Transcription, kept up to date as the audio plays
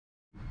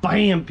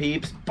Bam,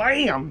 peeps.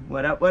 Bam.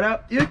 What up, what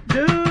up?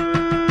 YouTube.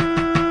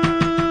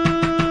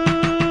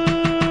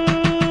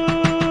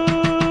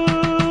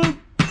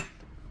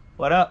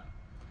 What up?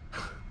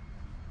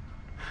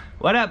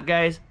 What up,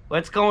 guys?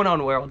 What's going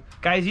on, world?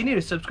 Guys, you need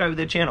to subscribe to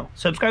the channel.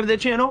 Subscribe to the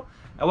channel,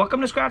 and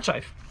welcome to Scratch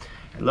Life.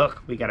 And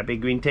look, we got a big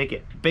green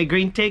ticket. Big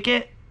green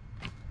ticket.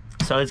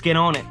 So let's get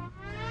on it.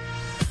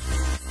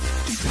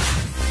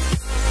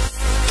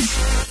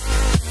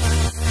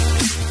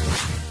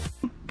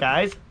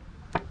 Guys,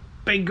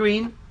 big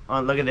green.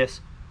 Oh, look at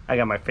this. I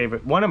got my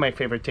favorite, one of my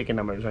favorite ticket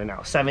numbers right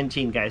now.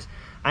 17, guys.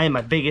 I am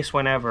my biggest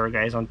one ever,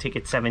 guys, on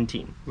ticket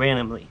 17,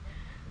 randomly.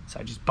 So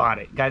I just bought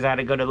it. Guys, I had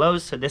to go to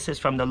Lowe's. So this is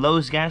from the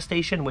Lowe's gas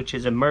station, which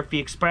is a Murphy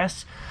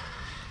Express.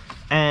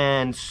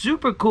 And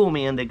super cool,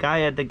 man. The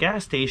guy at the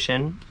gas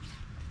station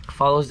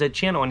follows the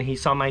channel, and he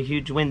saw my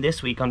huge win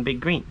this week on Big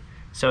Green.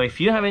 So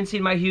if you haven't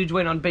seen my huge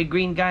win on Big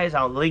Green, guys,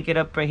 I'll link it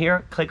up right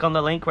here. Click on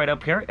the link right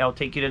up here. It'll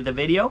take you to the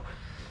video.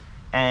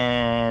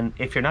 And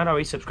if you're not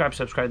already subscribed,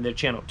 subscribe to the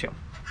channel too,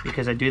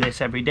 because I do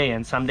this every day,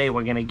 and someday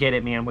we're gonna get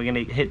it, man. We're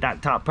gonna hit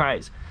that top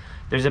prize.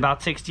 There's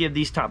about 60 of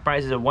these top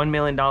prizes of $1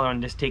 million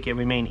on this ticket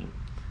remaining.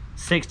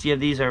 60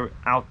 of these are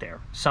out there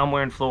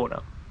somewhere in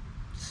Florida,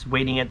 just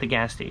waiting at the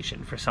gas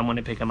station for someone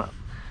to pick them up.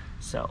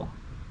 So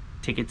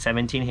ticket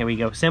 17, here we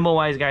go. Symbol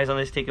wise, guys, on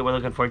this ticket we're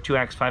looking for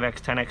 2x,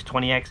 5x, 10x,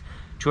 20x,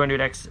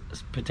 200x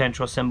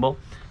potential symbol.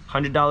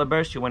 $100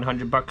 burst, you win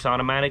 $100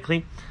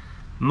 automatically.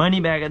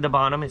 Money bag at the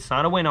bottom. It's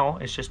not a win all,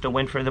 it's just a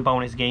win for the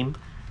bonus game.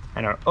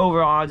 And our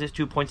overall odds is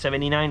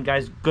 2.79.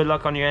 Guys, good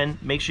luck on your end.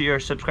 Make sure you're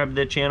subscribed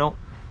to the channel.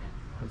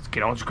 Let's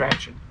get on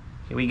scratching.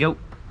 Here we go.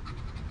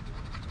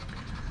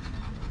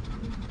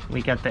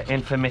 We got the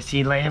infamous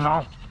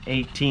 11.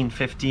 18,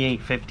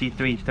 58,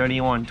 53,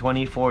 31,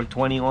 24,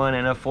 21,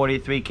 and a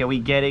 43. Can we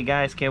get it,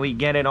 guys? Can we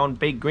get it on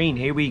Big Green?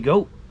 Here we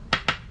go.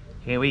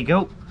 Here we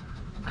go.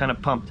 I'm kind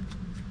of pumped.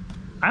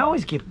 I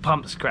always get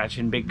pumped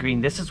scratching Big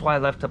Green. This is why I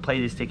love to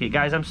play this ticket.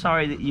 Guys, I'm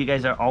sorry that you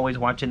guys are always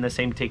watching the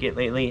same ticket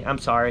lately. I'm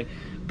sorry.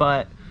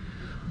 But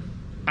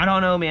I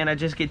don't know, man. I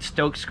just get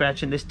stoked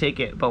scratching this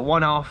ticket. But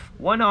one off.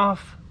 One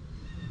off.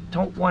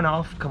 Don't one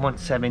off. Come on,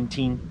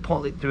 17.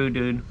 Pull it through,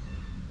 dude.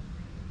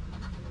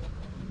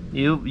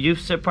 You've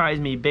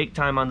surprised me big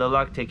time on the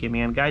luck ticket,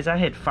 man. Guys, I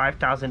hit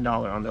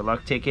 $5,000 on the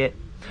luck ticket.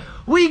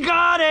 We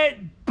got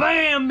it!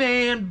 Bam,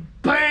 man!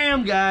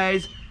 Bam,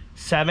 guys!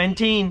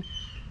 17.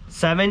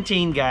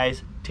 17,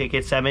 guys.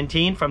 Ticket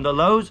 17 from the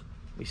Lowe's.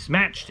 We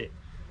smashed it.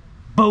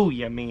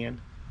 Booyah,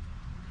 man.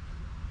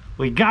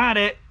 We got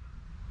it.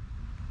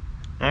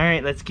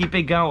 Alright, let's keep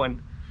it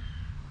going.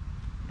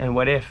 And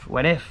what if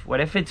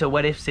it's a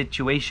what if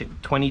situation?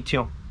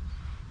 22.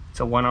 It's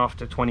a one off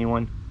to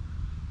 21.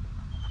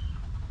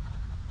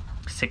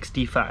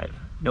 65.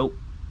 Nope.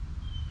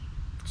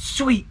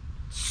 Sweet.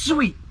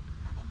 Sweet.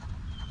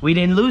 We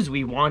didn't lose,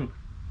 we won.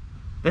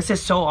 This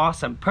is so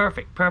awesome.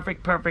 Perfect,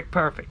 perfect, perfect,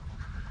 perfect.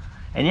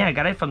 And yeah, I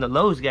got it from the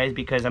Lowe's, guys,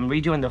 because I'm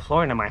redoing the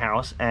flooring in my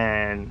house,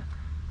 and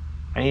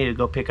I need to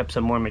go pick up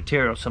some more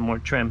material, some more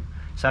trim.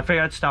 So I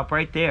figured I'd stop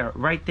right there,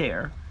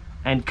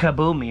 and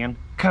kaboom, man.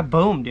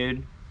 Kaboom,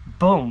 dude.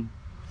 Boom.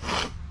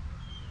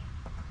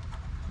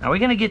 Now we're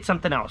gonna get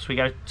something else. We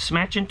got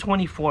smashing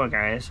 24,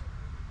 guys.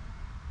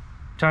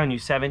 I'm telling you,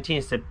 17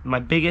 is my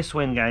biggest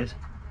win, guys.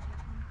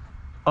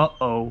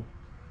 Uh-oh.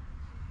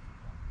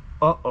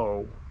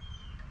 Uh-oh.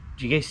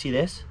 Did you guys see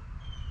this?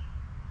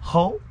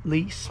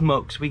 Holy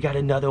smokes, we got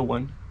another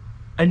one.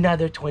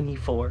 Another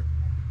 24.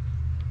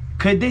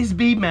 Could this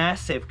be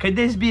massive? Could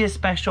this be a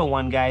special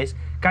one, guys?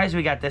 Guys,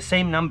 we got the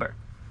same number.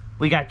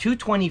 We got two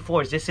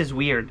 24s. This is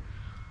weird.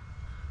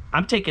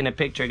 I'm taking a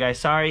picture, guys.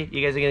 Sorry,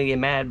 you guys are gonna get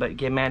mad, but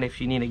get mad if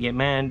you need to get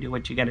mad. Do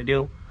what you gotta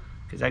do,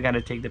 because I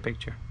gotta take the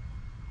picture.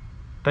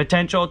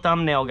 Potential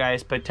thumbnail,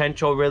 guys.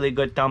 Potential really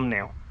good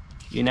thumbnail.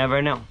 You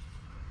never know.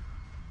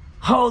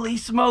 Holy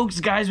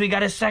smokes, guys, we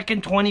got a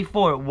second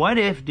 24. What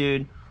if,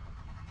 dude?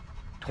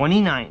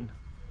 29.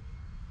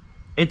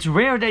 It's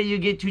rare that you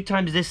get two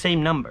times this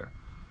same number.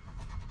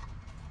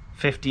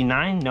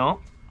 59, no.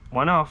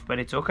 One off, but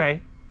it's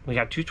okay. We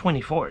got two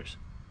 24s.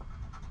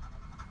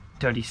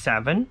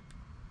 37.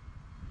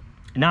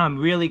 Now I'm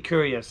really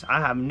curious. I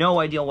have no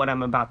idea what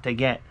I'm about to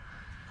get.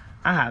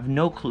 I have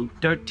no clue.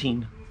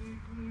 13.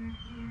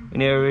 We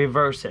need to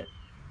reverse it.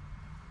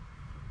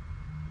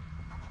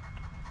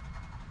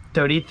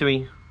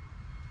 33.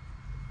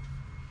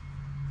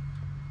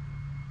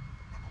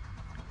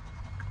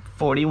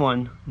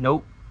 41.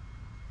 Nope.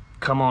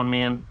 Come on,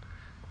 man.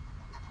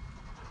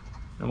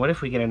 And what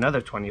if we get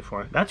another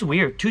 24? That's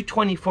weird.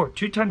 224.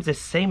 Two times the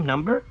same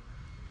number?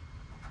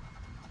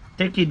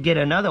 Think you'd get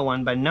another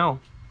one, but no.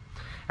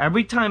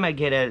 Every time I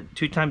get a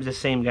two times the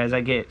same, guys,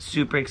 I get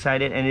super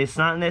excited. And it's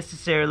not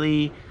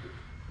necessarily...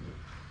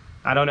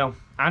 I don't know.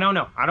 I don't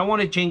know. I don't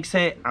want to jinx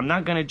it. I'm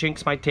not going to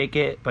jinx my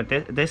ticket. But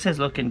this is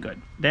looking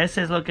good. This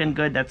is looking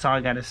good. That's all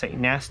I got to say.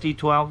 Nasty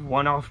 12.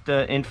 One off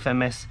the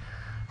infamous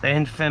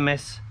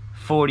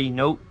 40.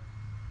 Nope.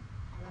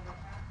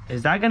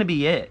 Is that going to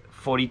be it?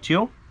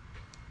 42.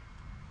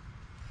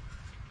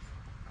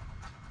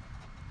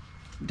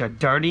 The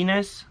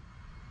dirtiness.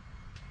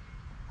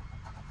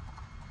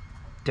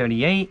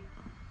 38.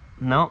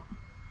 No.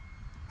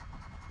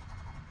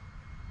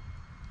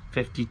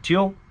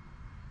 52.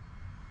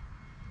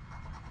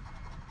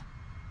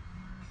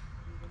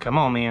 Come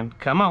on, man.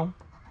 Come on.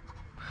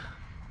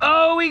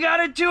 Oh, we got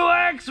a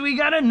 2X. We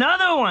got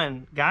another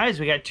one. Guys,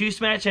 we got 2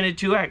 smash and a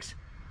 2X.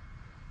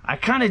 I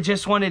kind of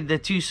just wanted the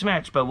 2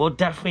 smash, but we'll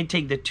definitely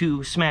take the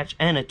 2 smash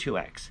and a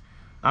 2X.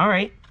 All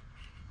right.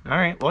 All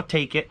right, we'll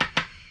take it.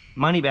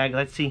 Money bag,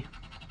 let's see.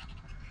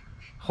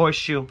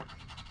 Horseshoe.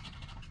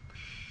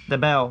 The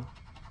bell.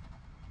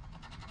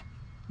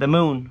 The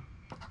moon.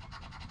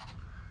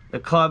 The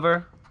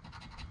clover.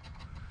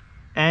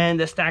 And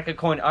the stack of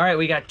coin. All right,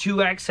 we got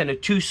 2X and a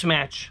 2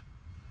 smash.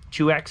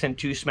 2X and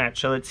 2 smash.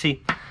 So let's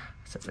see.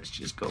 So let's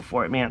just go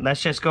for it, man.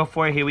 Let's just go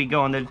for it. Here we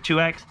go on the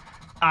 2X.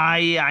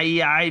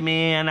 Aye,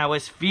 man. I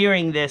was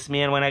fearing this,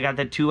 man, when I got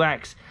the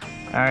 2X.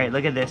 All right,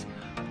 look at this.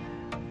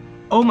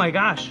 Oh, my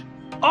gosh.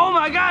 Oh,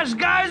 my gosh,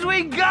 guys,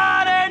 we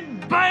got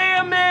it.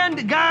 Bam,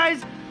 man.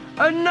 Guys,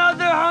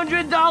 another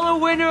 $100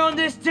 winner on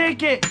this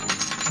ticket.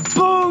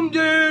 Boom,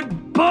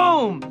 dude.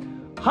 Boom.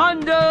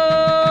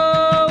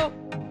 Hundo.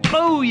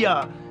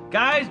 Booyah.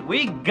 Guys,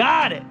 we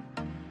got it.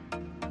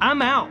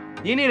 I'm out.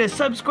 You need to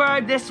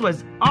subscribe. This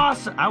was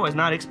awesome. I was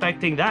not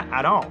expecting that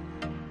at all.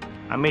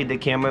 I made the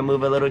camera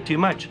move a little too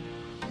much.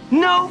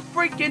 No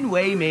freaking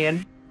way,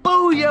 man.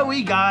 Booyah,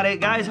 we got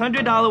it. Guys,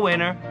 $100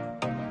 winner.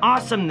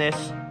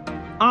 Awesomeness.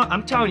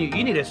 I'm telling you,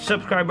 you need to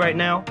subscribe right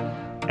now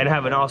and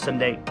have an awesome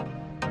day.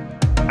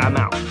 I'm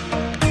out.